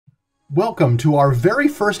Welcome to our very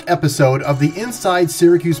first episode of the Inside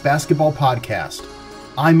Syracuse Basketball podcast.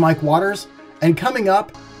 I'm Mike Waters, and coming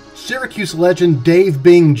up, Syracuse legend Dave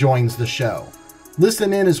Bing joins the show.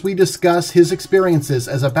 Listen in as we discuss his experiences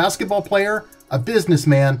as a basketball player, a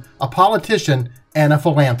businessman, a politician, and a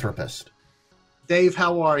philanthropist. Dave,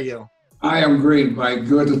 how are you? I am great, Mike.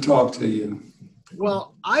 Good to talk to you.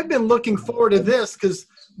 Well, I've been looking forward to this because,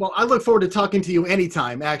 I look forward to talking to you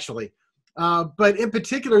anytime, actually. But in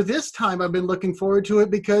particular, this time I've been looking forward to it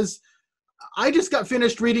because I just got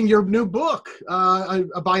finished reading your new book,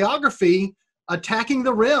 a biography, Attacking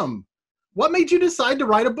the Rim. What made you decide to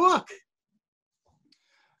write a book?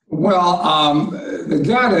 Well, the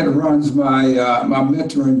guy that runs my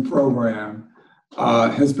mentoring program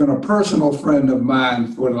has been a personal friend of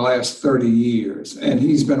mine for the last 30 years. And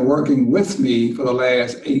he's been working with me for the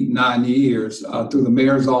last 8-9 years through the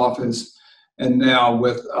mayor's office and now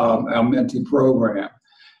with our mentee program.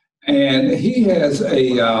 And he has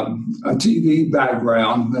a TV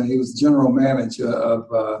background. He was general manager of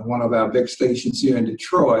one of our big stations here in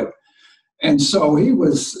Detroit. And so he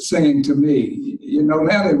was saying to me, now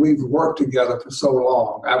that we've worked together for so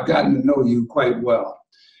long, I've gotten to know you quite well.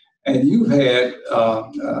 And you've had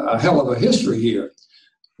a hell of a history here.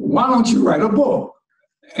 Why don't you write a book?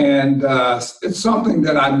 And it's something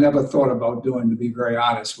that I never thought about doing, to be very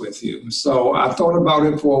honest with you. So I thought about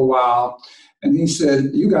it for a while, and he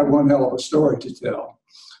said, you got one hell of a story to tell.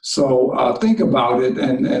 So think about it,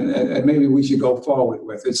 and maybe we should go forward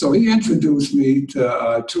with it. So he introduced me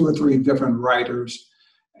to 2 or 3 different writers,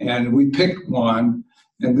 and we picked one.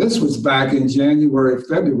 And this was back in January,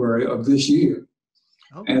 February of this year.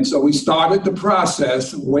 Okay. And so we started the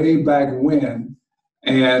process way back when,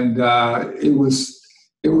 and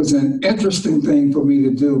it was an interesting thing for me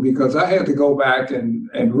to do because I had to go back and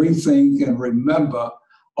rethink and remember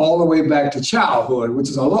all the way back to childhood, which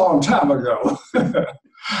is a long time ago,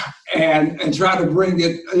 and try to bring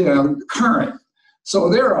it, current. So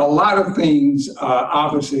there are a lot of things,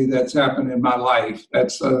 obviously, that's happened in my life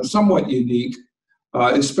that's somewhat unique,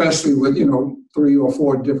 especially with, 3 or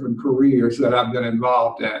 4 different careers that I've been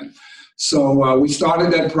involved in. So we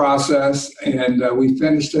started that process, and we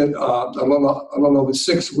finished it a little over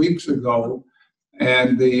 6 weeks ago.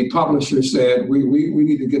 And the publisher said, we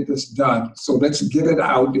need to get this done. So let's get it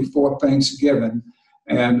out before Thanksgiving.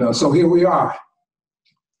 And so here we are.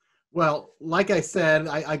 Well, like I said,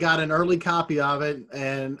 I got an early copy of it,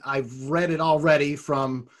 and I've read it already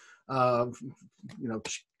from, cover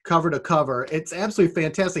to cover. It's absolutely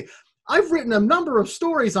fantastic. I've written a number of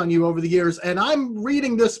stories on you over the years, and I'm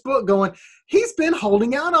reading this book going, he's been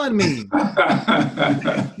holding out on me.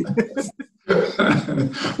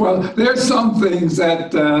 Well, there's some things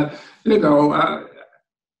that,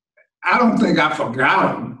 I don't think I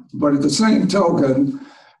forgot them. But at the same token,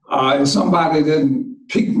 if somebody didn't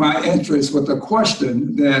pique my interest with a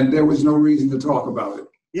question, then there was no reason to talk about it.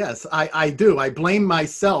 Yes, I do. I blame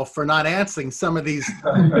myself for not answering some of these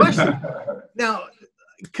questions. Now,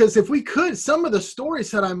 because if we could, some of the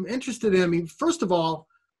stories that I'm interested in, first of all,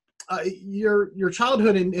 your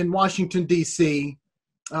childhood in Washington, D.C.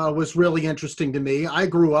 Was really interesting to me. I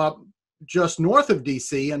grew up just north of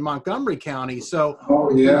D.C. in Montgomery County. So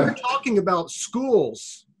You're talking about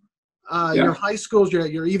schools, your high schools,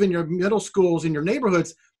 even your middle schools in your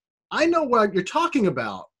neighborhoods. I know what you're talking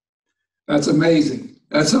about. That's amazing.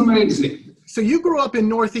 That's amazing. So you grew up in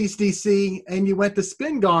Northeast D.C. and you went to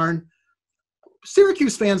Spingarn.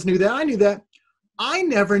 Syracuse fans knew that. I knew that. I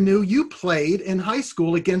never knew you played in high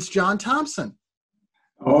school against John Thompson.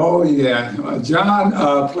 Oh, yeah. John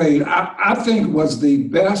played, I think, was the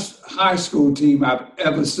best high school team I've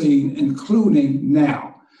ever seen, including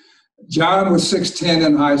now. John was 6'10"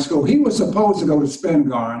 in high school. He was supposed to go to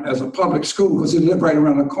Spingarn as a public school because he lived right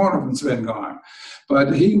around the corner from Spingarn.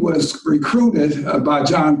 But he was recruited by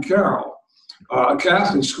John Carroll, a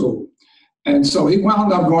Catholic school. And so he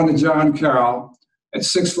wound up going to John Carroll at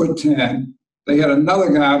 6'10". They had another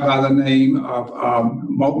guy by the name of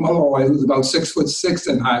Malloy, who was about 6'6"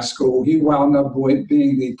 in high school. He wound up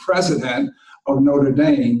being the president of Notre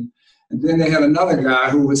Dame. And then they had another guy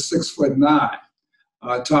who was 6'9",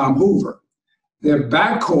 Tom Hoover. Their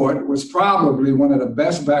backcourt was probably one of the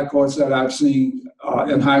best backcourts that I've seen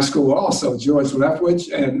in high school also, George Leftwich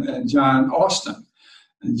and John Austin.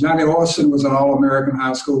 And Johnny Austin was an All-American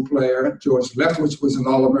high school player. George Leftwich was an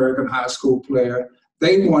All-American high school player.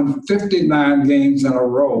 They won 59 games in a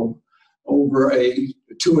row over a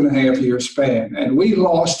 2.5-year span. And we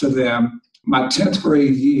lost to them my 10th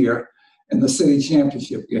grade year in the city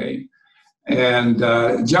championship game. And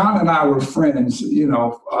John and I were friends,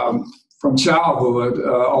 from childhood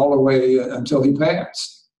all the way until he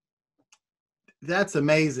passed. That's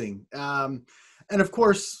amazing. And of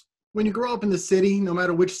course, when you grow up in the city, no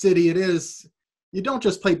matter which city it is, you don't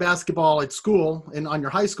just play basketball at school and on your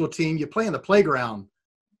high school team, you play on the playground.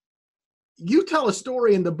 You tell a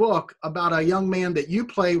story in the book about a young man that you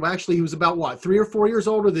play. Well, actually, he was about what, 3 or 4 years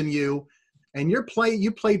older than you, and you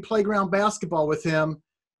played playground basketball with him.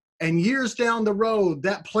 And years down the road,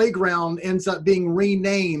 that playground ends up being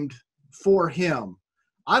renamed for him.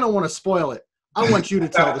 I don't want to spoil it. I want you to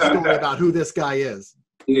tell the story about who this guy is.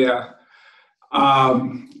 Yeah.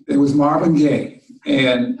 It was Marvin Gaye.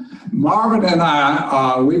 And Marvin and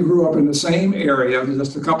I, we grew up in the same area,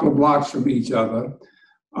 just a couple of blocks from each other.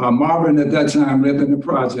 Marvin at that time lived in the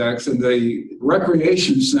projects, and the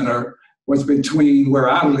recreation center was between where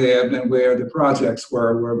I lived and where the projects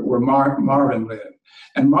were, where Marvin lived.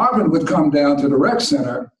 And Marvin would come down to the rec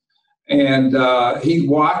center, and he'd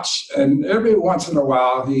watch, and every once in a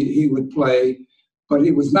while he would play, but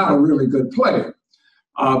he was not a really good player.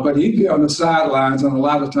 But he'd be on the sidelines, and a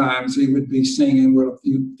lot of times he would be singing with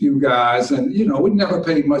a few guys, and we never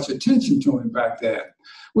paid much attention to him back then.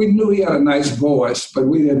 We knew he had a nice voice, but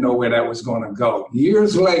we didn't know where that was going to go.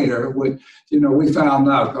 Years later, we found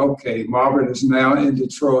out, okay, Marvin is now in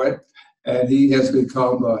Detroit, and he has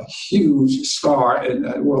become a huge star,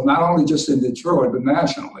 well, not only just in Detroit, but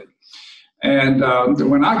nationally. And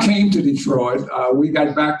when I came to Detroit, we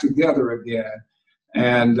got back together again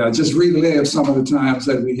and just relived some of the times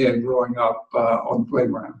that we had growing up on the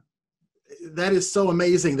playground. That is so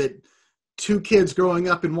amazing that two kids growing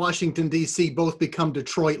up in Washington, D.C. both become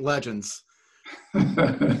Detroit legends.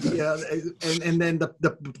 Yeah, and then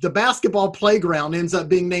the basketball playground ends up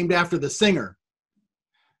being named after the singer.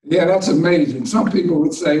 Yeah, that's amazing. Some people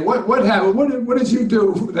would say, what happened? What did you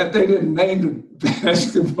do that they didn't name the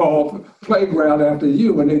basketball playground after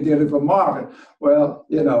you when they did it for Marvin? Well,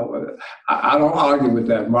 I don't argue with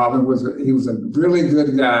that. Marvin was a really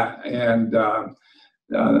good guy, and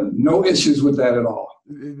no issues with that at all.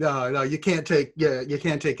 No, you can't take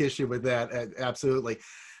issue with that. Absolutely.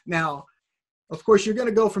 Now, of course, you're going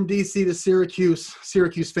to go from DC to Syracuse.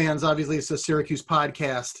 Syracuse fans, obviously, it's a Syracuse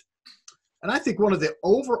podcast. And I think one of the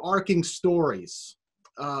overarching stories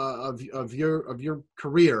of your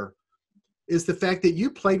career is the fact that you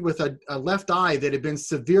played with a left eye that had been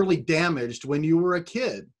severely damaged when you were a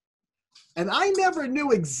kid. And I never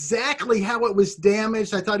knew exactly how it was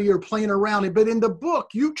damaged. I thought you were playing around it. But in the book,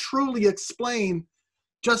 you truly explain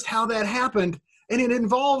just how that happened. And it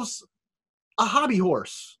involves a hobby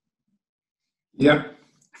horse. Yep.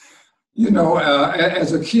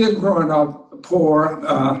 As a kid growing up poor,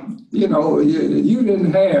 you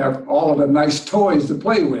didn't have all of the nice toys to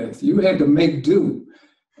play with. You had to make do.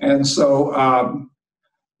 And so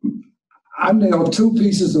I nailed 2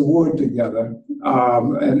 pieces of wood together,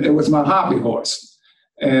 and it was my hobby horse.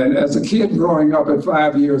 And as a kid growing up at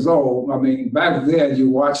 5 years old, I mean, back then you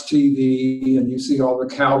watch TV and you see all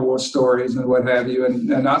the cowboy stories and what have you.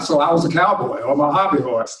 So I was a cowboy on my hobby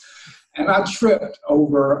horse. And I tripped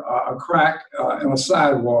over a crack in a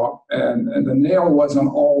sidewalk, and the nail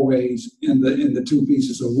wasn't always in the 2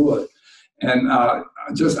 pieces of wood. And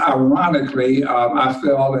just ironically, I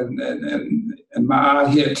fell and my eye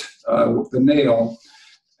hit the nail.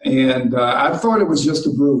 And I thought it was just a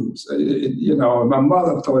bruise. My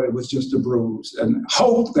mother thought it was just a bruise and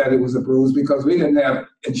hoped that it was a bruise because we didn't have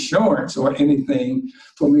insurance or anything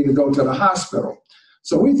for me to go to the hospital.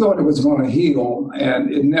 So we thought it was going to heal,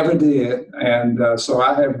 and it never did. And so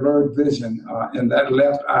I have blurred vision in that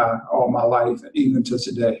left eye all my life, even to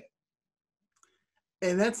today.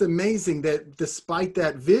 And that's amazing that despite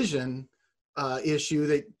that vision issue,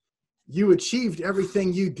 that you achieved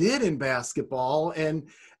everything you did in basketball. And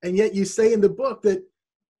yet you say in the book that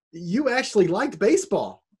you actually liked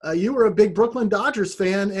baseball. You were a big Brooklyn Dodgers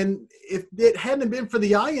fan. And if it hadn't been for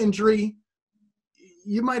the eye injury,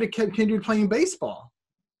 you might have continued playing baseball.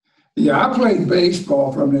 Yeah, I played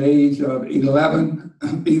baseball from the age of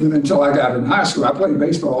 11, even until I got in high school. I played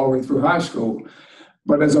baseball all the way through high school.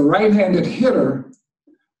 But as a right-handed hitter,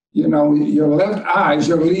 your left eye is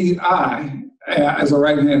your lead eye as a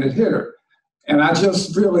right-handed hitter. And I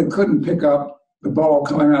just really couldn't pick up the ball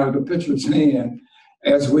coming out of the pitcher's hand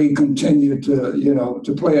as we continued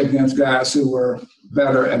to play against guys who were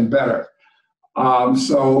better and better.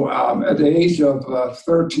 So at the age of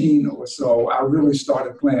 13 or so, I really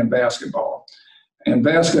started playing basketball. And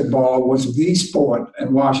basketball was the sport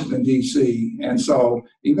in Washington, D.C. And so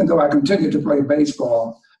even though I continued to play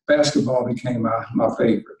baseball, basketball became my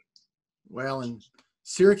favorite. Well, and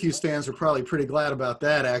Syracuse fans are probably pretty glad about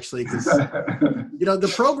that, actually, because,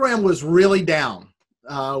 the program was really down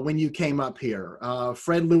when you came up here.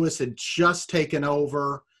 Fred Lewis had just taken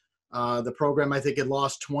over. The program, I think, had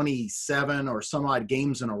lost 27 or some odd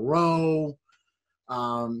games in a row.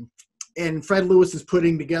 And Fred Lewis is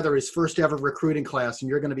putting together his first ever recruiting class, and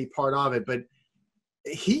you're going to be part of it. But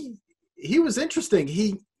he was interesting.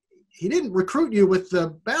 He didn't recruit you with the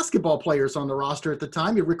basketball players on the roster at the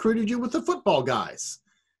time. He recruited you with the football guys.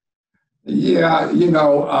 Yeah,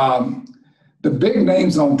 the big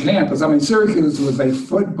names on campus. I mean, Syracuse was a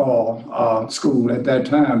football school at that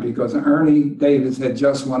time because Ernie Davis had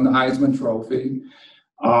just won the Heisman Trophy.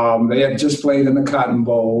 They had just played in the Cotton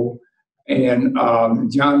Bowl. And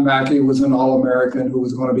John Mackey was an All-American who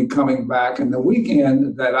was going to be coming back. And the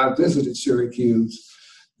weekend that I visited Syracuse,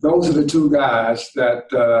 those are the two guys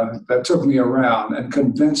that took me around and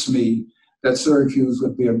convinced me that Syracuse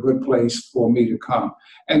would be a good place for me to come.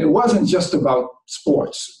 And it wasn't just about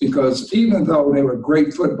sports, because even though they were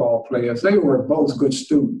great football players, they were both good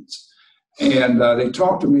students. And they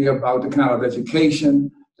talked to me about the kind of education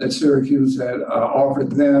that Syracuse had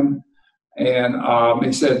offered them. And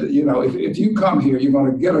they said, if you come here, you're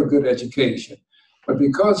going to get a good education. But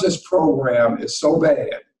because this program is so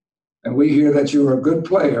bad, and we hear that you're a good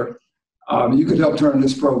player, you could help turn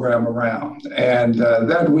this program around. And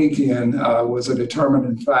that weekend was a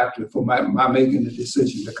determining factor for my making the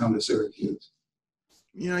decision to come to Syracuse.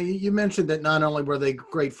 You mentioned that not only were they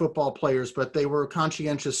great football players, but they were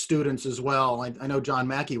conscientious students as well. I know John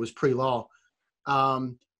Mackey was pre-law.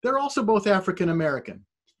 They're also both African-American.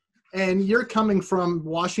 And you're coming from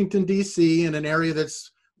Washington, D.C., in an area that's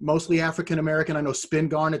mostly African-American. I know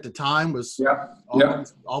Spingarn at the time was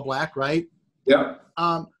all black, right? Yeah.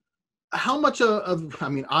 How much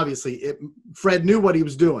obviously, Fred knew what he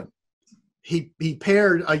was doing. He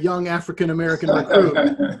paired a young African-American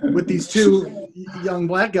recruit with these two young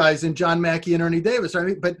black guys in John Mackey and Ernie Davis.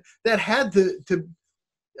 But that had to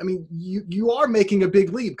you are making a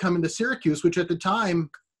big leap coming to Syracuse, which at the time,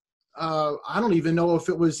 I don't even know if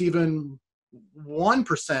it was even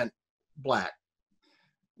 1% black.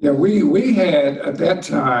 Yeah, we had at that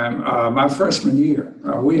time, my freshman year,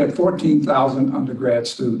 we had 14,000 undergrad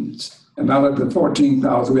students. And out of the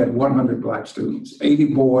 14,000, we had 100 black students, 80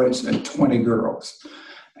 boys and 20 girls.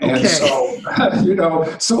 And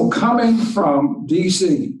okay. So coming from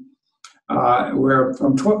D.C., where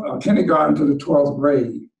from kindergarten to the 12th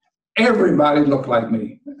grade, everybody looked like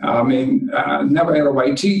me. I mean, I never had a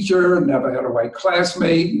white teacher, never had a white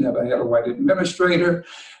classmate, never had a white administrator.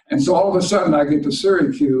 And so all of a sudden I get to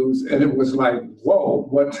Syracuse and it was like, whoa,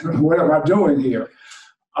 what am I doing here?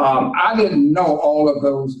 I didn't know all of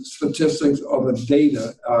those statistics or the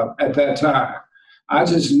data at that time. I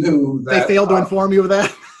just knew that— They failed to inform you of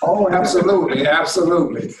that? Oh, absolutely,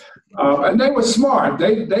 absolutely. And they were smart.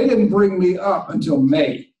 They didn't bring me up until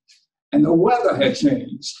May, and the weather had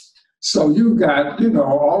changed. So you got,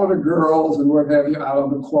 all of the girls and what have you out on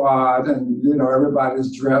the quad, and,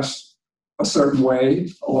 everybody's dressed a certain way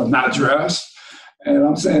or not dressed. And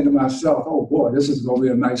I'm saying to myself, oh boy, this is going to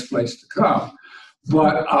be a nice place to come.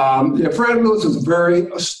 But Fred Lewis was very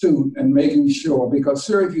astute in making sure, because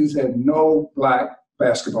Syracuse had no black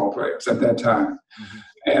basketball players at that time. Mm-hmm.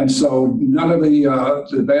 And so none of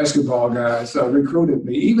the basketball guys recruited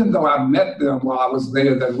me, even though I met them while I was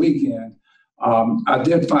there that weekend. I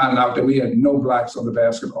did find out that we had no blacks on the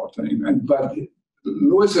basketball team. But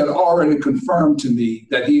Lewis had already confirmed to me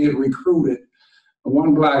that he had recruited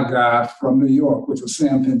one black guy from New York, which was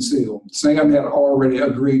Sam Pensil. Sam had already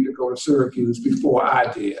agreed to go to Syracuse before I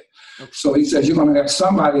did. Okay. So he said, you're going to have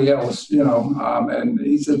somebody else, and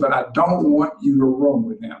he said, but I don't want you to room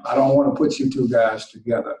with him. I don't want to put you two guys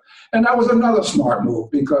together. And that was another smart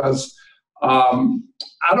move, because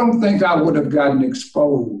I don't think I would have gotten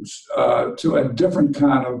exposed to a different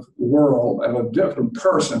kind of world and a different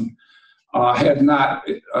person had not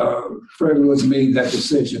Fred Lewis made that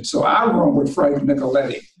decision. So I roomed with Frank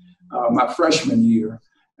Nicoletti my freshman year,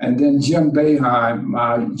 and then Jim Boeheim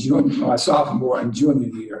my sophomore and junior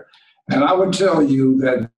year. And I would tell you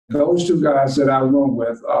that those two guys that I roomed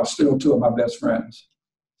with are still two of my best friends.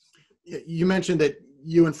 You mentioned that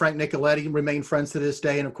you and Frank Nicoletti remain friends to this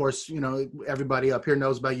day. And of course, everybody up here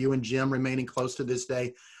knows about you and Jim remaining close to this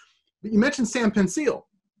day. But you mentioned Sam Pensil.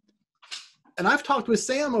 And I've talked with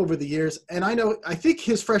Sam over the years, and I think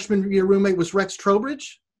his freshman year roommate was Rex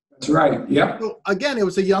Trowbridge. That's right. Yeah. So again, it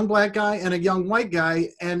was a young black guy and a young white guy,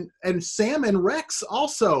 and Sam and Rex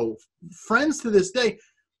also friends to this day.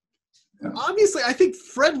 Yeah. Obviously, I think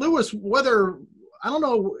Fred Lewis, I don't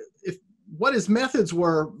know what his methods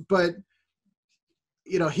were, but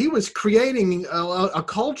he was creating a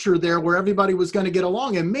culture there where everybody was going to get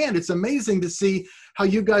along. And man, it's amazing to see how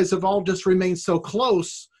you guys have all just remained so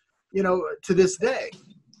close, to this day.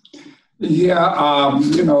 Yeah,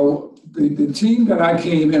 the team that I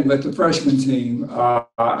came in with, the freshman team,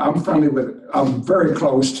 I'm very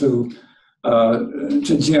close to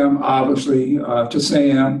Jim, obviously, to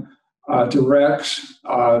Sam, to Rex,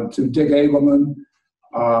 to Dick Abelman,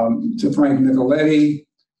 to Frank Nicoletti.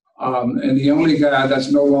 And the only guy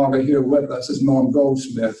that's no longer here with us is Norm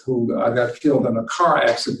Goldsmith, who got killed in a car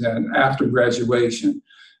accident after graduation.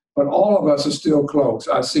 But all of us are still close.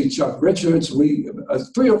 I see Chuck Richards. We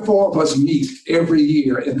 3 or 4 of us meet every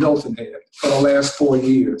year in Hilton Head for the last 4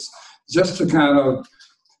 years, just to kind of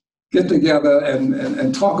get together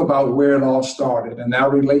and talk about where it all started. And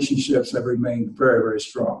our relationships have remained very, very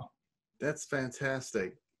strong. That's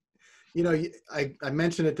fantastic. You know, I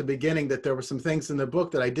mentioned at the beginning that there were some things in the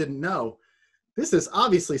book that I didn't know. This is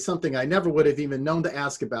obviously something I never would have even known to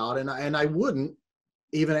ask about, and I wouldn't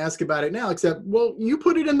even ask about it now, except, well, you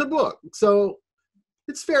put it in the book, so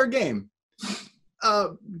it's fair game.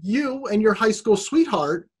 You and your high school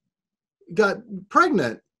sweetheart got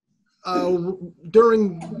pregnant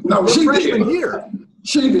during the freshman year.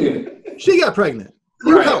 She did. She got pregnant.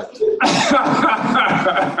 You helped.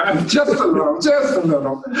 Just a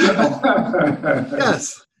little.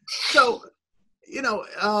 Yes. So,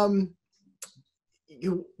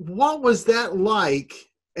 what was that like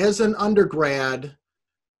as an undergrad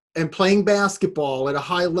and playing basketball at a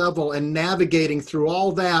high level and navigating through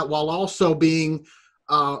all that while also being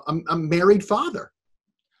a married father?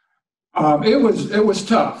 It was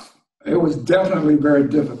tough. It was definitely very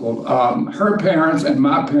difficult. Her parents and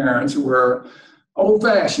my parents were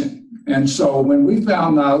old-fashioned, and so when we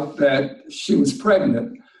found out that she was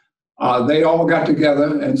pregnant, they all got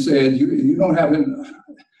together and said, "You don't have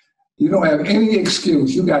any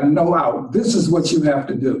excuse. You got no out. This is what you have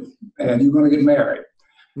to do, and you're going to get married."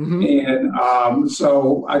 Mm-hmm. And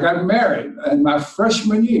so I got married in my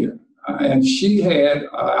freshman year, and she had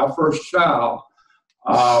our first child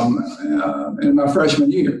in my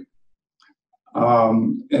freshman year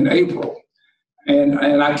in April.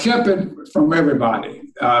 And I kept it from everybody.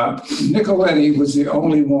 Nicoletti was the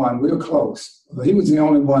only one, we were close, but he was the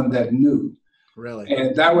only one that knew. Really?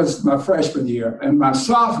 And that was my freshman year. And my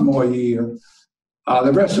sophomore year,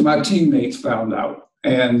 the rest of my teammates found out,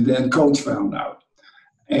 and then Coach found out.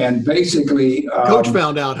 And basically, Coach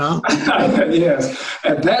found out, huh? Yes.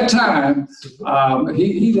 At that time,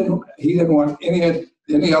 he didn't want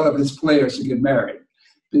any other of his players to get married,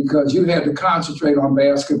 because you had to concentrate on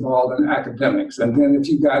basketball and academics. And then if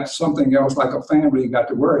you got something else like a family you got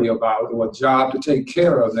to worry about, or a job to take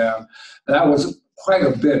care of them, that was quite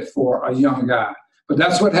a bit for a young guy. But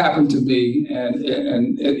that's what happened to me, and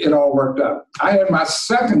it all worked out. I had my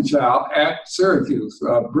second child at Syracuse.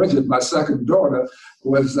 Bridget, my second daughter,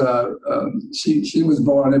 was she was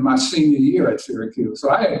born in my senior year at Syracuse. So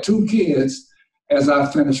I had 2 kids as I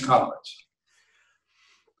finished college.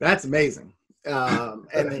 That's amazing. And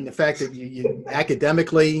then the fact that you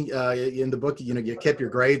academically in the book, you kept your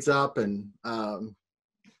grades up and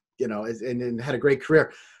and had a great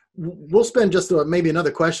career. We'll spend just maybe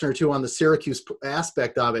another question or two on the Syracuse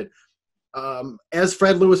aspect of it. As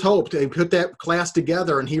Fred Lewis hoped, he put that class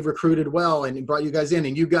together and he recruited well and he brought you guys in,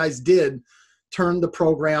 and you guys did turn the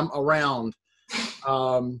program around.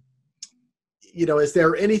 Is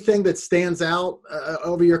there anything that stands out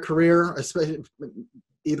over your career, especially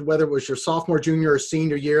either whether it was your sophomore, junior, or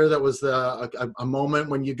senior year, that was a moment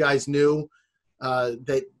when you guys knew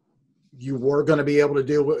that you were going to be able to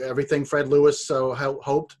do everything Fred Lewis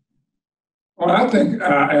hoped? Well, I think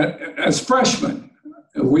as freshmen,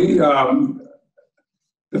 the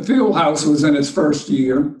field house was in its first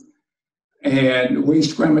year, and we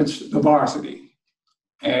scrimmaged the varsity,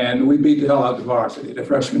 and we beat the hell out of the varsity. The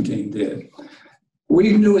freshman team did.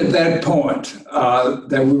 We knew at that point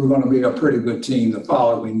that we were going to be a pretty good team the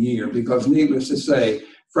following year, because needless to say,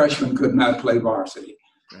 freshmen could not play varsity.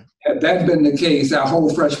 Okay. Had that been the case, our whole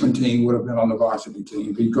freshman team would have been on the varsity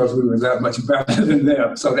team, because we were that much better than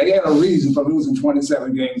them. So they had a reason for losing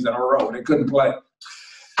 27 games in a row. They couldn't play.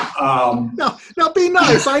 No, be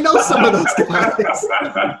nice. I know some of those guys.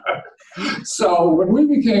 So when we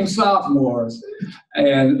became sophomores,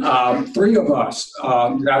 and 3 of us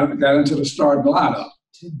got into the starting lineup,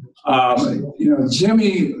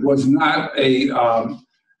 Jimmy was not a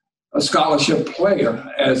scholarship player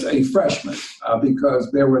as a freshman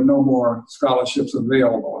because there were no more scholarships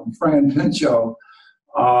available. And Fran Pinchot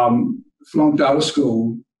flunked out of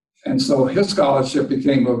school, and so his scholarship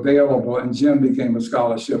became available, and Jim became a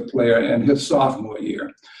scholarship player in his sophomore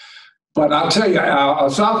year. But I'll tell you, our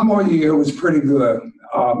sophomore year was pretty good.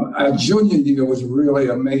 Our junior year was really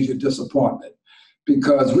a major disappointment,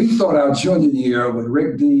 because we thought our junior year with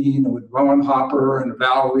Rick Dean, with Ron Hopper and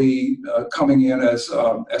Valerie coming in as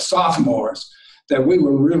sophomores, that we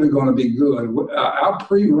were really going to be good. Our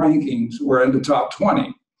pre-rankings were in the top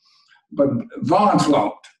 20, but Vaughn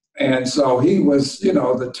flunked. And so he was,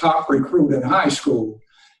 the top recruit in high school.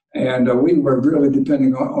 And we were really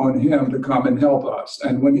depending on him to come and help us.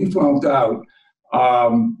 And when he flunked out,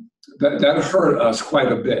 that hurt us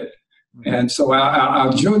quite a bit. And so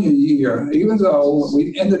our junior year, even though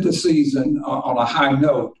we ended the season on a high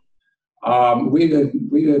note, we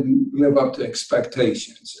didn't live up to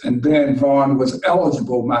expectations. And then Vaughn was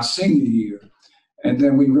eligible my senior year, and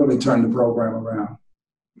then we really turned the program around.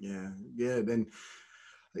 Yeah. Then,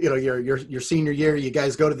 your senior year, you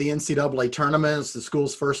guys go to the NCAA tournament. It's the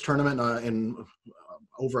school's first tournament in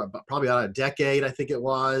over probably about a decade, I think it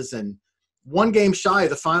was, and one game shy of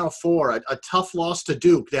the Final Four. A tough loss to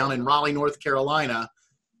Duke down in Raleigh, North Carolina.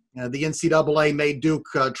 The NCAA made Duke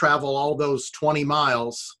travel all those 20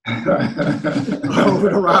 miles over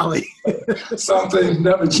to Raleigh. Some things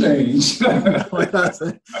never change. But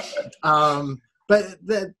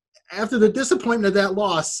after the disappointment of that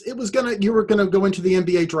loss, you were gonna go into the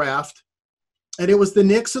NBA draft, and it was the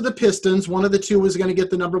Knicks or the Pistons. One of the two was going to get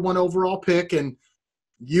the number 1 overall pick, and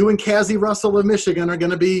you and Cassie Russell of Michigan are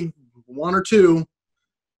going to be 1 or 2.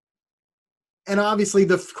 And obviously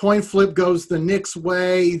the coin flip goes the Knicks'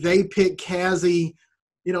 way. They pick Cassie.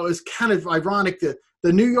 It's kind of ironic that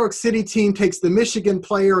the New York City team takes the Michigan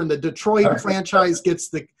player, and the Detroit franchise gets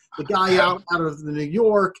the guy out of the New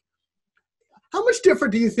York. How much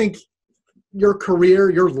different do you think your career,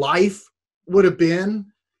 your life would have been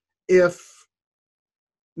if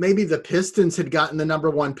maybe the Pistons had gotten the number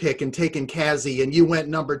 1 pick and taken Cassie, and you went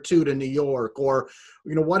number 2 to New York? Or,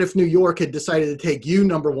 what if New York had decided to take you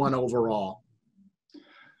number 1 overall?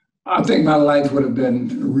 I think my life would have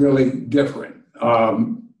been really different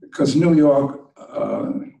because New York,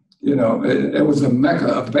 it was a mecca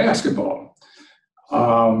of basketball.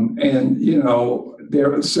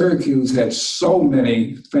 Syracuse had so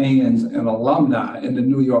many fans and alumni in the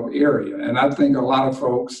New York area. And I think a lot of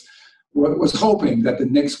folks was hoping that the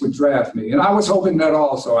Knicks would draft me. And I was hoping that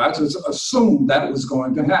also. I just assumed that was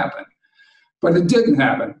going to happen. But it didn't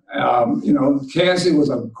happen. Cassie was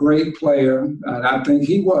a great player, and I think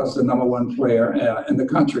he was the number 1 player in the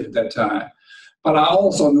country at that time. But I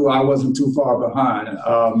also knew I wasn't too far behind.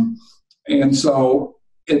 And so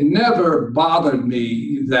it never bothered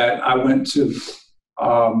me that I went to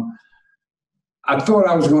I thought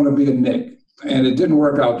I was going to be a Knick, and it didn't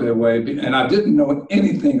work out that way. And I didn't know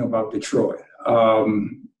anything about Detroit,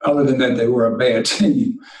 other than that they were a bad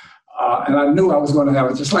team. And I knew I was going to have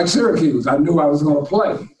it, just like Syracuse. I knew I was going to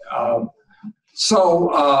play.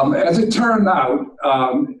 So as it turned out,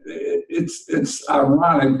 it's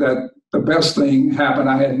ironic that the best thing happened.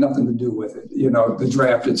 I had nothing to do with it, the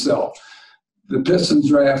draft itself. The Pistons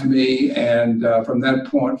drafted me, and from that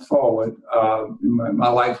point forward, my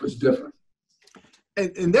life was different.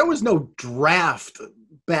 And there was no draft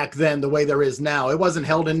back then the way there is now. It wasn't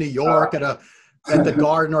held in New York at the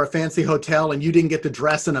Garden or a fancy hotel, and you didn't get to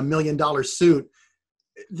dress in $1 million suit.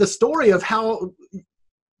 The story of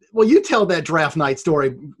you tell that draft night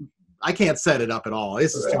story. I can't set it up at all.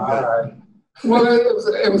 This is too good. Right. Well,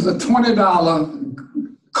 it was a $20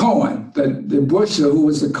 coin that the Busher, who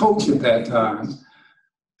was the coach at that time,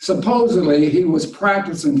 supposedly he was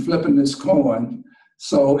practicing flipping this coin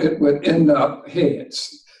so it would end up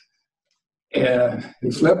heads. And he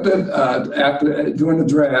flipped it during the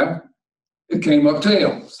draft. It came up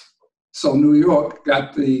tails. So New York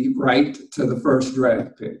got the right to the first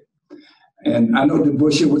draft pick. And I know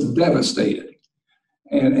DeBusschere was devastated.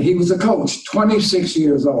 And he was a coach, 26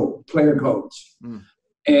 years old, player coach. Mm.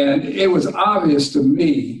 And it was obvious to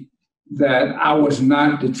me that I was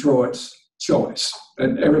not Detroit's choice,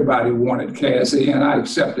 that everybody wanted Cassie, and I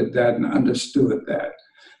accepted that and understood that.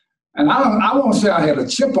 And I won't say I had a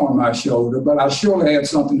chip on my shoulder, but I surely had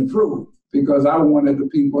something to prove, because I wanted the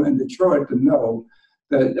people in Detroit to know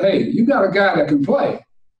that, hey, you got a guy that can play.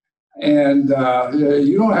 And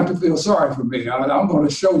you don't have to feel sorry for me. I'm going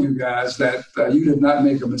to show you guys that you did not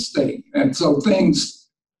make a mistake. And so things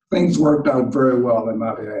worked out very well in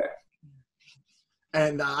my behalf.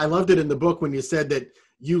 And I loved it in the book when you said that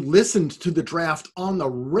you listened to the draft on the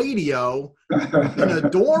radio in a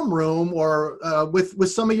dorm room or with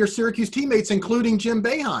some of your Syracuse teammates, including Jim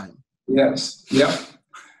Boeheim. Yes. Yep.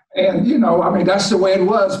 And, that's the way it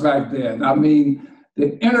was back then.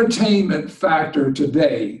 The entertainment factor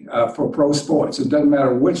today for pro sports, it doesn't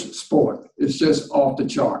matter which sport, it's just off the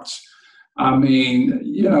charts.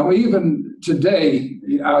 Even today,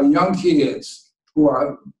 our young kids who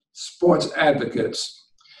are sports advocates,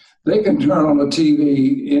 they can turn on the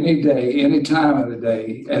TV any day, any time of the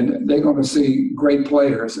day, and they're going to see great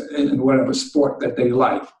players in whatever sport that they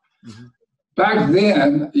like. Mm-hmm. Back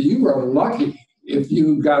then, you were lucky if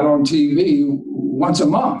you got on TV once a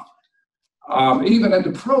month, even at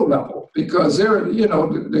the pro level, because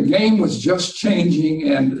the game was just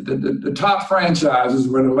changing, and the top franchises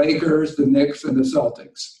were the Lakers, the Knicks, and the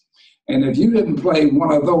Celtics. And if you didn't play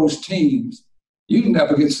one of those teams, you'd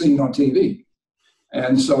never get seen on TV.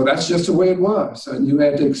 And so that's just the way it was, and you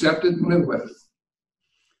had to accept it and live with it.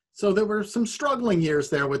 So there were some struggling years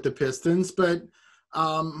there with the Pistons, but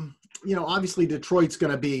obviously Detroit's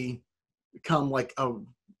going to become like a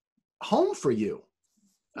home for you.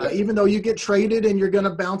 Even though you get traded and you're going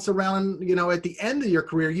to bounce around, at the end of your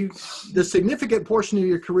career, the significant portion of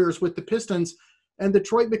your career is with the Pistons, and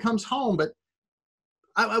Detroit becomes home. But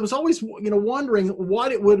I was always, wondering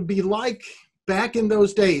what it would be like back in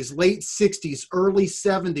those days, late 60s, early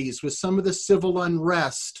 70s, with some of the civil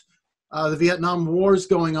unrest, the Vietnam War's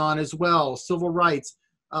going on as well, civil rights,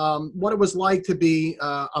 what it was like to be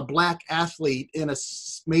a Black athlete in a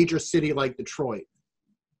major city like Detroit.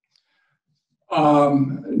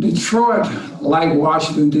 Detroit, like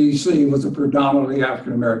Washington, D.C., was a predominantly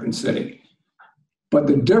African-American city. But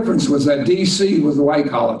the difference was that D.C. was a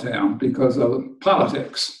white-collar town because of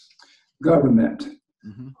politics, government.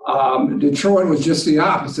 Mm-hmm. Detroit was just the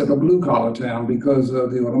opposite, a blue-collar town because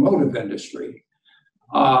of the automotive industry.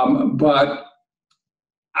 But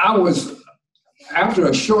I was, after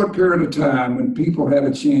a short period of time, when people had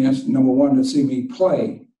a chance, number one, to see me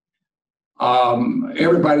play,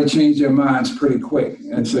 everybody changed their minds pretty quick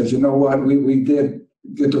and said, you know what, we did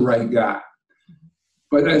get the right guy.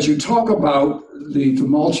 But as you talk about the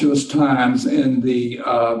tumultuous times in the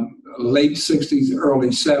late 60s, early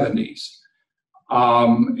 70s,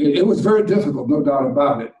 it was very difficult, no doubt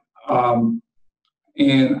about it.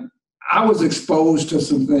 And I was exposed to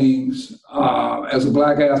some things as a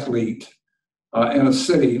Black athlete in a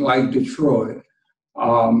city like Detroit.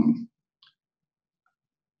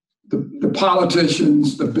 The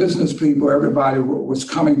politicians, the business people, everybody was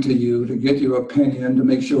coming to you to get your opinion, to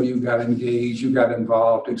make sure you got engaged, you got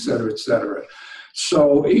involved, et cetera, et cetera.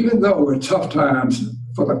 So even though we're tough times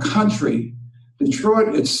for the country,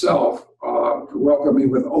 Detroit itself welcomed me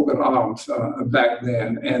with open arms back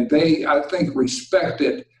then. And they, I think,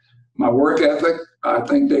 respected my work ethic. I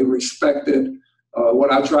think they respected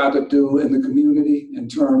what I tried to do in the community in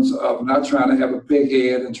terms of not trying to have a big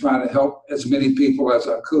head and trying to help as many people as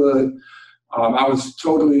I could. I was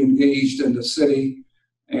totally engaged in the city,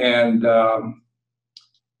 and I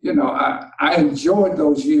enjoyed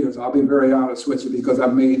those years. I'll be very honest with you, because I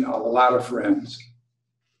made a lot of friends.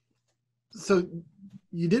 So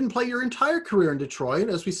you didn't play your entire career in Detroit.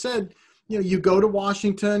 As we said, you go to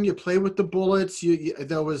Washington, you play with the Bullets,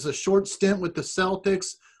 there was a short stint with the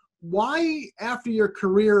Celtics. Why, after your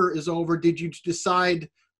career is over, did you decide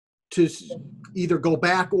to either go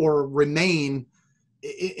back or remain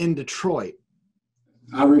in Detroit?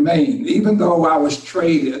 I remained, even though I was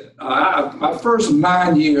traded. My first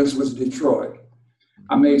 9 years was Detroit.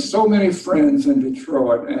 I made so many friends in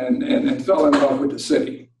Detroit and fell in love with the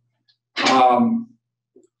city.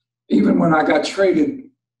 Even when I got traded,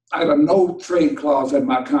 I had a no trade clause in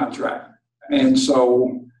my contract. And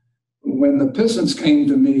so when the Pistons came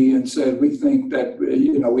to me and said, we think that,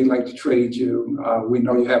 we'd like to trade you. We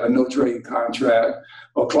know you have a no trade contract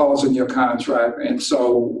or clause in your contract. And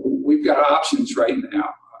so we've got options right now.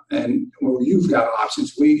 And well, you've got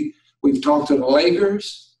options. We've talked to the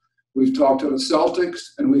Lakers, we've talked to the Celtics,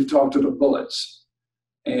 and we've talked to the Bullets.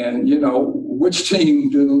 And, which team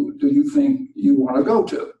do you think you want to go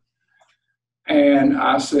to? And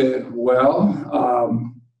I said,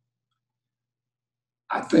 well,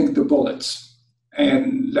 I think the Bullets.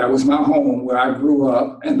 And that was my home where I grew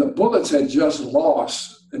up. And the Bullets had just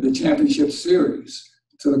lost in the championship series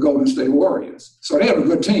to the Golden State Warriors. So they had a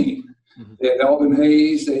good team. Mm-hmm. They had Elvin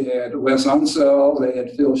Hayes, they had Wes Unseld, they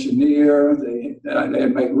had Phil Chenier, they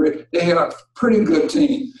had Mike Rick. They had a pretty good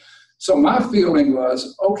team. So my feeling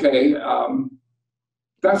was, okay,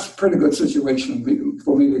 that's a pretty good situation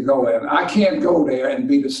for me to go in. I can't go there and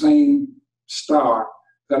be the same star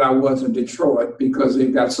that I was in Detroit because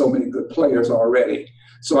they've got so many good players already.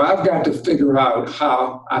 So I've got to figure out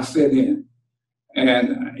how I fit in.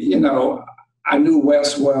 And, I knew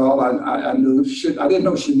Wes well. I didn't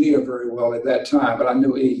know Chenier very well at that time, but I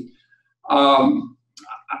knew E.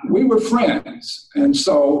 We were friends. And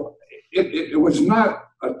so it was not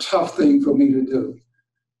a tough thing for me to do.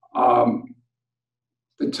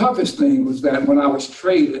 The toughest thing was that when I was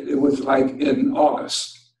traded, it was like in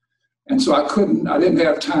August. And so I didn't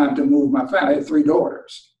have time to move my family. I had 3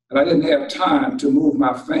 daughters, and I didn't have time to move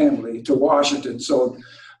my family to Washington. So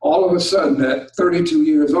all of a sudden, at 32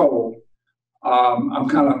 years old, I'm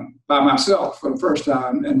kind of by myself for the first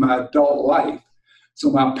time in my adult life.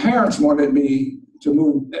 So my parents wanted me to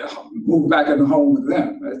move back in the home with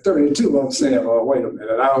them. At 32, I'm saying, well, wait a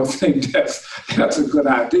minute, I don't think that's a good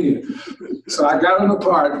idea. So I got an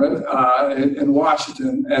apartment in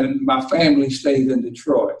Washington, and my family stayed in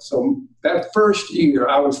Detroit. So that first year,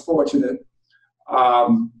 I was fortunate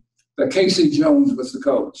that Casey Jones was the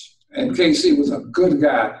coach. And Casey was a good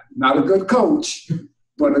guy, not a good coach,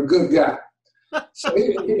 but a good guy. So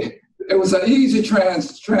it was an easy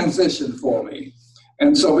transition for me.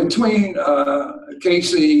 And so between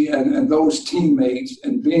Casey and those teammates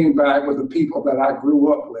and being back with the people that I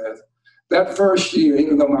grew up with, that first year,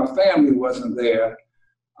 even though my family wasn't there,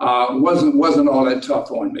 wasn't all that tough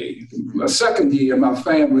on me. The second year, my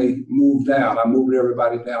family moved down. I moved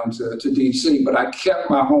everybody down to D.C., but I kept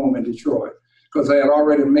my home in Detroit because I had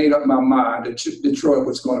already made up my mind that Detroit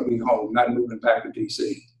was going to be home, not moving back to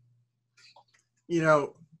D.C. You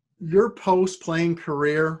know, your post-playing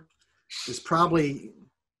career is probably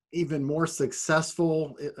even more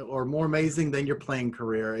successful or more amazing than your playing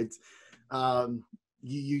career. It's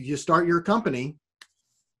you start your company,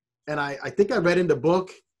 and I think I read in the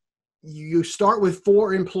book you start with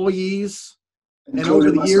 4 employees, and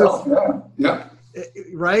over the years, yeah,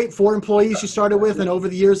 right, 4 employees you started with, and over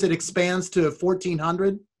the years it expands to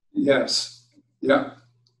 1,400. Yes, yeah.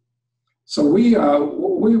 So we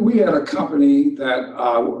had a company that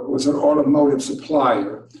was an automotive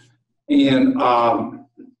supplier, and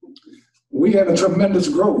we had a tremendous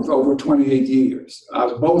growth over 28 years,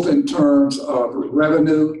 both in terms of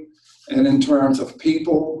revenue and in terms of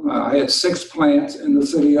people. I had 6 plants in the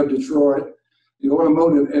city of Detroit. The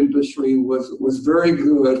automotive industry was very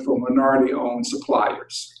good for minority-owned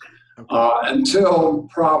suppliers until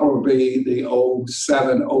probably the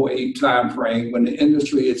 07, 08 timeframe when the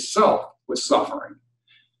industry itself was suffering.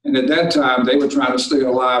 And at that time, they were trying to stay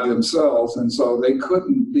alive themselves, and so they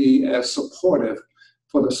couldn't be as supportive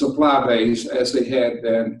for the supply base as they had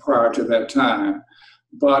been prior to that time.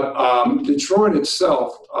 But Detroit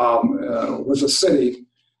itself was a city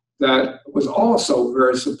that was also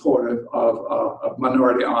very supportive of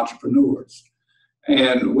minority entrepreneurs.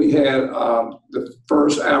 And we had the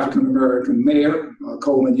first African-American mayor,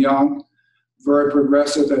 Coleman Young, very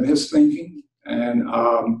progressive in his thinking, and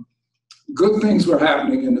good things were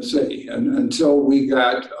happening in the city until the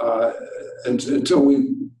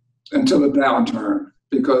downturn,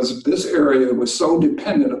 because this area was so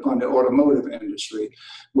dependent upon the automotive industry,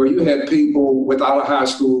 where you had people without a high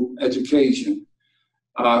school education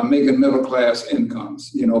making middle-class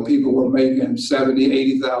incomes. You know, people were making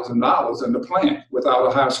 $70,000, $80,000 in the plant without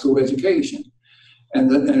a high school education.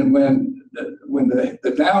 And when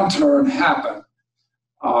the downturn happened,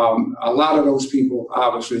 a lot of those people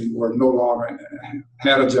obviously were no longer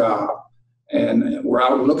had a job and were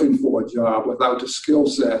out looking for a job without the skill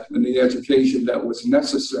set and the education that was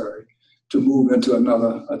necessary to move into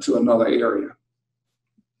another area.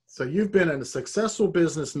 So you've been a successful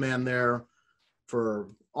businessman there for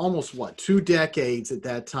almost 2 decades at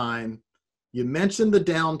that time. You mentioned the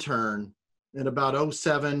downturn in about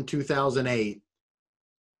 07, 2008.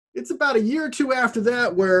 It's about a year or 2 after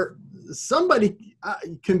that where somebody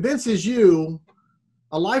convinces you,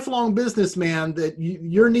 a lifelong businessman, that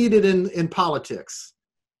you're needed in politics,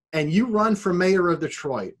 and you run for mayor of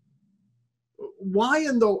Detroit. How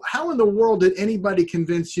in the world did anybody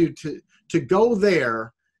convince you to go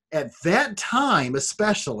there at that time,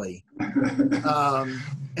 especially,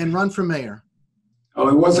 and run for mayor? Oh,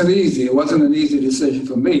 it wasn't easy. It wasn't an easy decision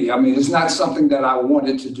for me. I mean, it's not something that I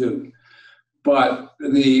wanted to do, but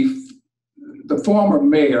the former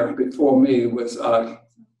mayor before me was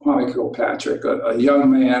Kwame Kilpatrick, a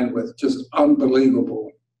young man with just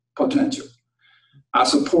unbelievable potential. I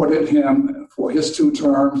supported him for his 2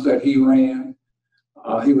 terms that he ran.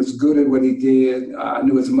 He was good at what he did. I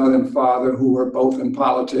knew his mother and father, who were both in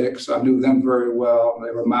politics. I knew them very well.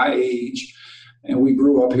 They were my age, and we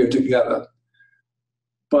grew up here together.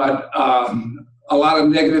 But a lot of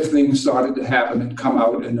negative things started to happen and come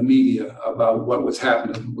out in the media about what was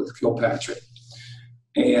happening with Kilpatrick.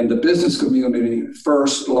 And the business community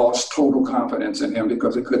first lost total confidence in him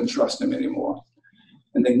because they couldn't trust him anymore.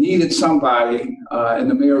 And they needed somebody in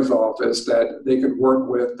the mayor's office that they could work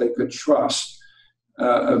with, they could trust,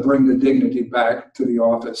 bring the dignity back to the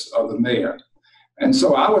office of the mayor. And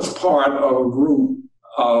so I was part of a group,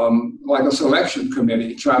 like a selection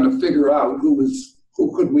committee, trying to figure out who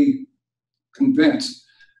could we convince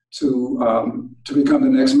to become the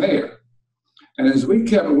next mayor. And as we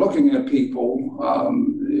kept looking at people,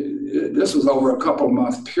 this was over a couple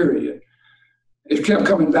month period, it kept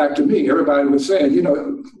coming back to me. Everybody was saying, you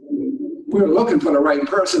know, we're looking for the right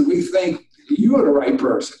person. We think you're the right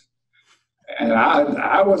person. And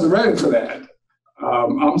I wasn't ready for that.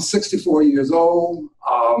 I'm 64 years old.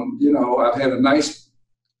 You know, I've had a nice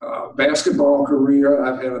basketball career.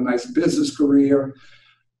 I've had a nice business career.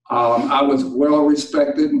 I was well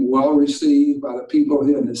respected and well received by the people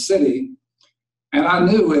here in the city. And I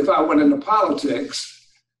knew if I went into politics,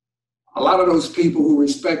 a lot of those people who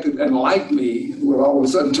respected and liked me would all of a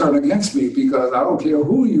sudden turn against me, because I don't care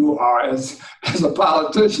who you are as a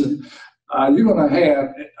politician, you're going to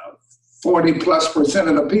have 40+%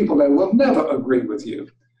 of the people that will never agree with you.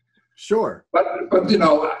 Sure. But you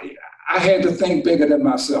know, I had to think bigger than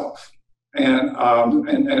myself. And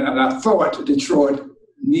I thought Detroit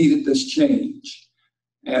needed this change.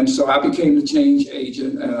 And so I became the change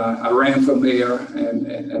agent, and I ran for mayor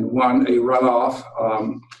and won a runoff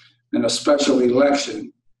and a special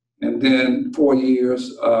election. And then 4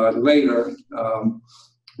 years later,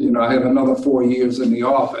 you know, I had another 4 years in the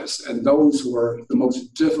office, and those were the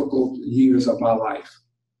most difficult years of my life.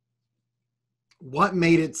 What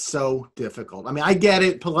made it so difficult? I mean, I get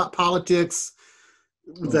it, politics,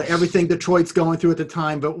 everything Detroit's going through at the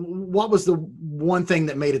time, but what was the one thing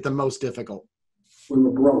that made it the most difficult? We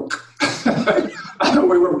were broke.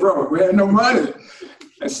 We were broke. We had no money.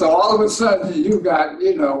 And so all of a sudden, you got,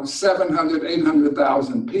 you know, 700,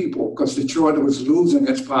 800,000 people, because Detroit was losing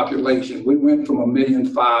its population. We went from 1.5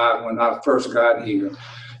 million when I first got here.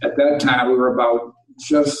 At that time, we were about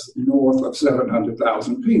just north of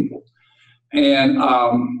 700,000 people. And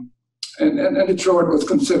Detroit was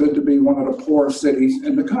considered to be one of the poorest cities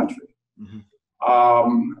in the country.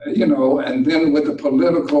 Mm-hmm. You know, and then with the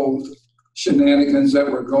political shenanigans that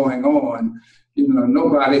were going on, you know,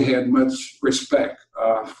 nobody had much respect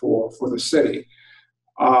for the city.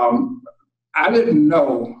 I didn't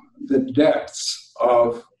know the depths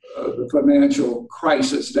of the financial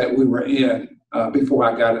crisis that we were in before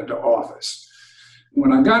I got into office.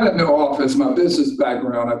 When I got into office, my business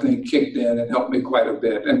background, I think, kicked in and helped me quite a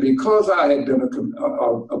bit. And because I had been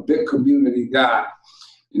a big community guy,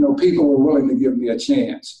 you know, people were willing to give me a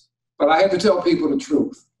chance. But I had to tell people the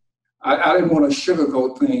truth. I didn't want to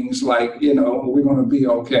sugarcoat things like, you know, we're going to be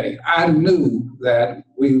okay. I knew that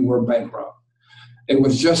we were bankrupt. It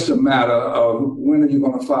was just a matter of when are you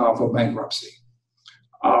going to file for bankruptcy.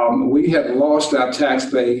 We had lost our tax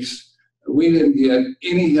base. We didn't get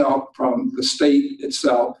any help from the state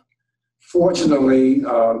itself. Fortunately,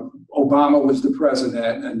 Obama was the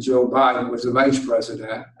president and Joe Biden was the vice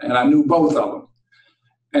president, and I knew both of them.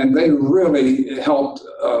 And they really helped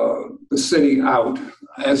the city out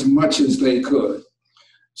as much as they could.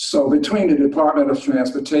 So between the Department of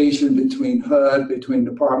Transportation, between HUD, between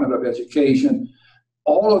Department of Education,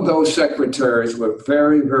 all of those secretaries were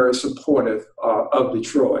very, very supportive of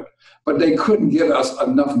Detroit. But they couldn't get us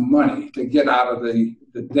enough money to get out of the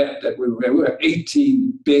debt that we were in. We were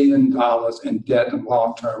 $18 billion in debt and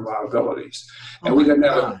long-term liabilities. And we didn't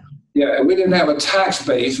have a tax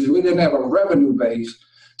base, we didn't have a revenue base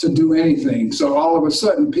to do anything. So all of a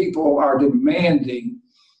sudden, people are demanding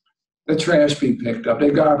the trash be picked up, the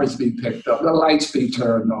garbage be picked up, the lights be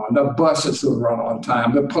turned on, the buses will run on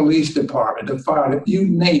time, the police department, the fire, you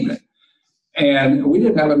name it. And we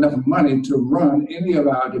didn't have enough money to run any of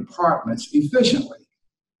our departments efficiently.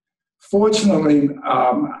 Fortunately,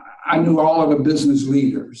 I knew all of the business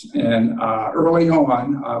leaders, and early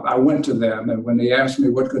on, I went to them, and when they asked me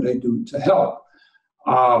what could they do to help,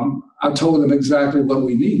 I told them exactly what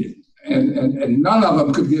we needed. And none of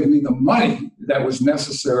them could give me the money that was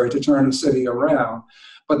necessary to turn the city around,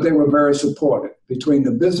 but they were very supportive between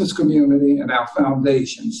the business community and our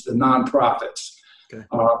foundations, the nonprofits. Okay.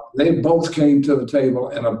 They both came to the table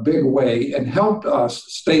in a big way and helped us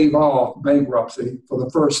stave off bankruptcy for the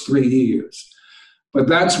first 3 years. But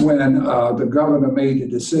that's when the governor made the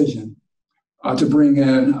decision to bring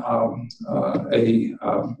in an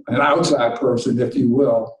outside person, if you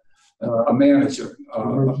will, a manager,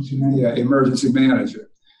 emergency manager.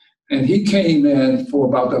 And he came in for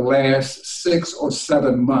about the last 6 or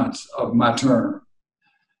 7 months of my term.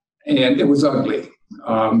 And it was ugly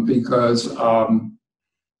because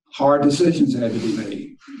hard decisions had to be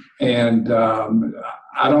made. And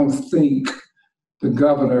I don't think the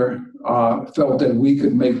governor felt that we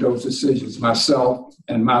could make those decisions, myself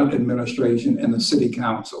and my administration and the city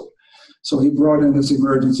council. So he brought in this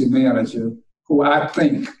emergency manager who I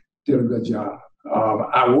think did a good job.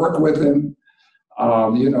 I worked with him.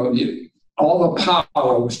 All the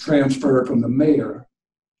power was transferred from the mayor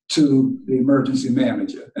to the emergency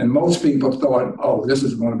manager. And most people thought, oh, this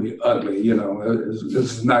is going to be ugly, this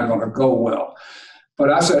is not going to go well. But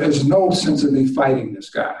I said, there's no sense in me fighting this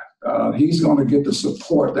guy. He's going to get the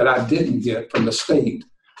support that I didn't get from the state.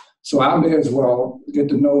 So I may as well get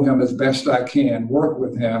to know him as best I can, work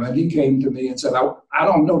with him. And he came to me and said, I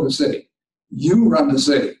don't know the city. You run the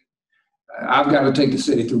city. I've got to take the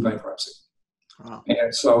city through bankruptcy. Wow.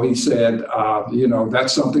 And so he said,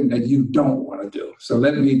 that's something that you don't want to do. So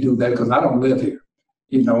let me do that because I don't live here.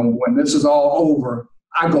 When this is all over,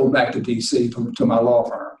 I go back to D.C. to my law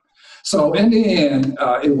firm. So in the end,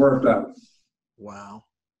 it worked out. Wow.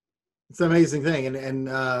 It's an amazing thing. And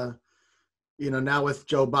now with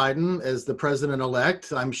Joe Biden as the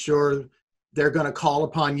president-elect, I'm sure they're going to call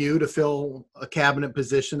upon you to fill a cabinet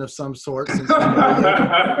position of some sort.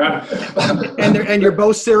 And you're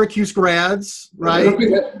both Syracuse grads, right?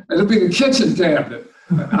 It'll be the kitchen cabinet.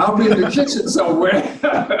 I'll be in the kitchen somewhere.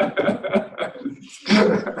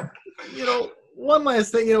 One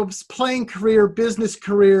last thing, playing career, business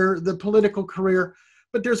career, the political career,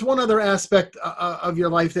 but there's one other aspect of your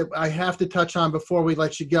life that I have to touch on before we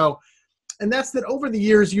let you go. And that's that over the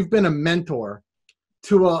years, you've been a mentor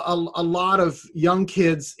to a lot of young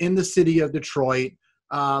kids in the city of Detroit,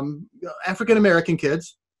 African-American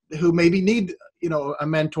kids who maybe need, a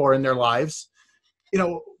mentor in their lives.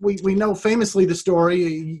 We know famously the story,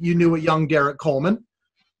 you knew a young Derek Coleman,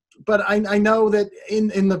 but I know that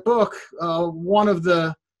in the book, one of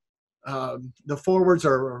the forwards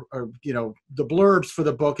or the blurbs for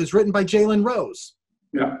the book is written by Jalen Rose.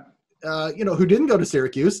 Yeah. Who didn't go to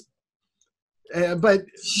Syracuse. But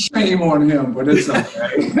shame on him, but it's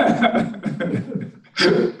okay.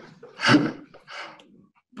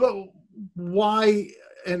 But why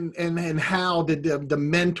and how did the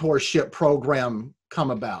mentorship program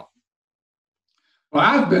come about? Well,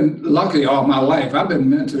 I've been lucky all my life. I've been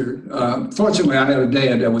mentored. Fortunately, I had a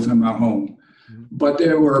dad that was in my home. Mm-hmm. But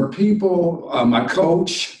there were people, my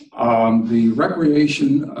coach, the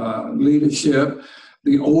recreation leadership,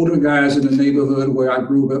 the older guys in the neighborhood where I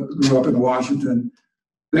grew up in Washington,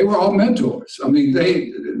 they were all mentors. I mean,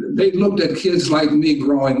 they looked at kids like me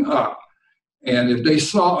growing up, and if they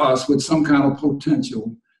saw us with some kind of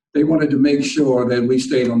potential, they wanted to make sure that we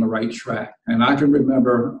stayed on the right track. And I can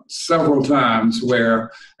remember several times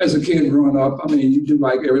where, as a kid growing up, I mean, you do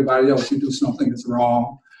like everybody else, you do something that's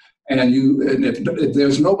wrong, and if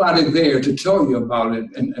there's nobody there to tell you about it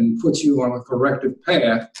and put you on a corrective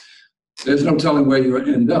path, there's no telling where you'll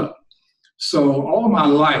end up. So all my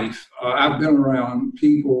life, I've been around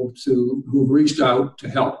people who've reached out to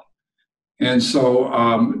help. And so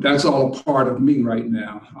that's all a part of me right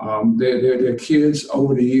now. There are kids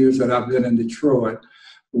over the years that I've been in Detroit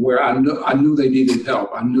where I knew they needed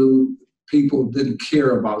help. I knew people didn't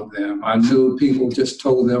care about them. I knew people just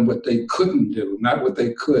told them what they couldn't do, not what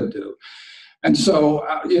they could do. And so,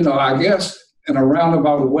 I guess, in a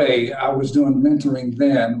roundabout way, I was doing mentoring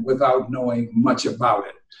then without knowing much about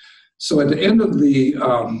it. So at the end of the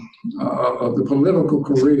political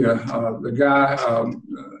career, the guy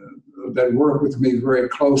that worked with me very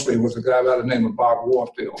closely was a guy by the name of Bob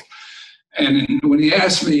Warfield. And when he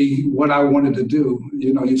asked me what I wanted to do,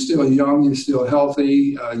 you're still young, you're still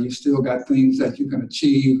healthy, you still got things that you can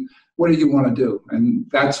achieve. What do you want to do? And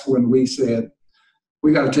that's when we said,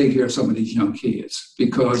 we got to take care of some of these young kids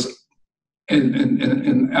because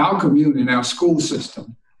in our community, in our school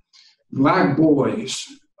system, Black boys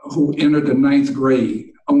who entered the 9th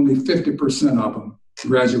grade, only 50% of them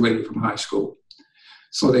graduated from high school.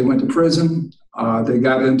 So they went to prison, they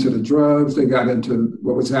got into the drugs, they got into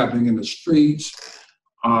what was happening in the streets,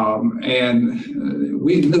 and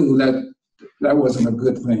we knew that wasn't a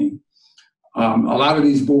good thing. A lot of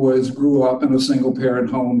these boys grew up in a single-parent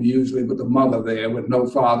home, usually with a mother there, with no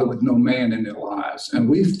father, with no man in their lives. And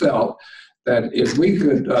we felt that if we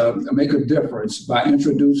could make a difference by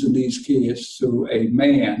introducing these kids to a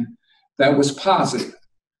man that was positive,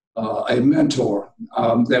 a mentor,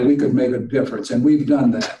 that we could make a difference. And we've done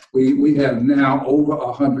that. We have now over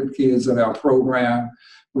 100 kids in our program.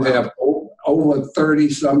 We have over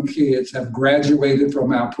 30-some kids have graduated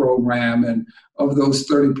from our program. And of those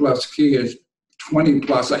 30-plus kids,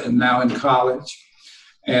 20-plus are now in college.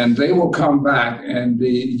 And they will come back and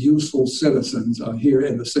be useful citizens here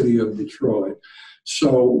in the city of Detroit.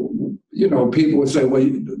 So, people would say, well,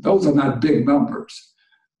 those are not big numbers.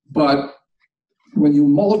 But when you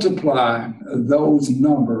multiply those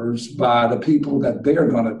numbers by the people that they're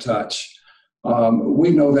going to touch,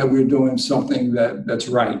 we know that we're doing something that's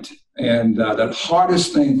right. And the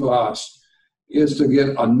hardest thing for us is to get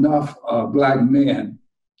enough Black men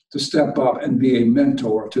to step up and be a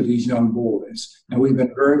mentor to these young boys. And we've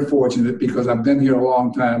been very fortunate because I've been here a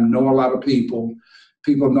long time, know a lot of people.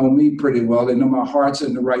 People know me pretty well. They know my heart's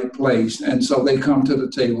in the right place. And so they come to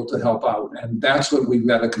the table to help out. And that's what we've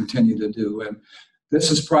got to continue to do. And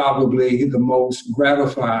this is probably the most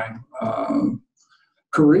gratifying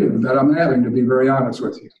career that I'm having, to be very honest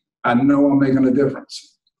with you. I know I'm making a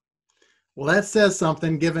difference. Well, that says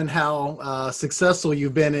something, given how successful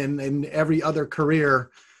you've been in every other career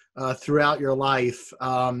throughout your life.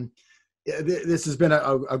 This has been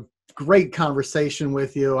a great conversation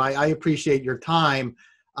with you. I appreciate your time.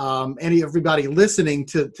 Everybody listening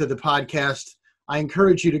to the podcast, I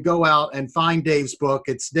encourage you to go out and find Dave's book.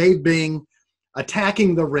 It's Dave Bing,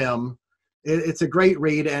 Attacking the Rim. It's a great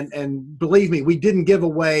read. And believe me, we didn't give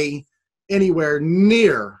away anywhere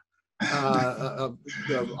near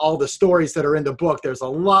all the stories that are in the book. There's a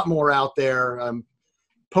lot more out there.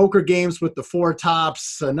 Poker games with the four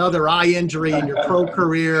tops, another eye injury in your pro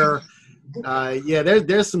career.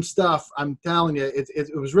 There's some stuff. I'm telling you,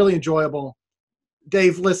 it was really enjoyable.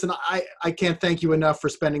 Dave, listen, I can't thank you enough for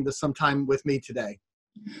spending some time with me today.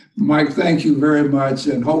 Mike, thank you very much.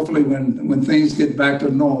 And hopefully when things get back to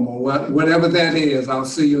normal, whatever that is, I'll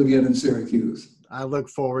see you again in Syracuse. I look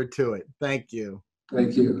forward to it. Thank you.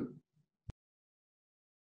 Thank you.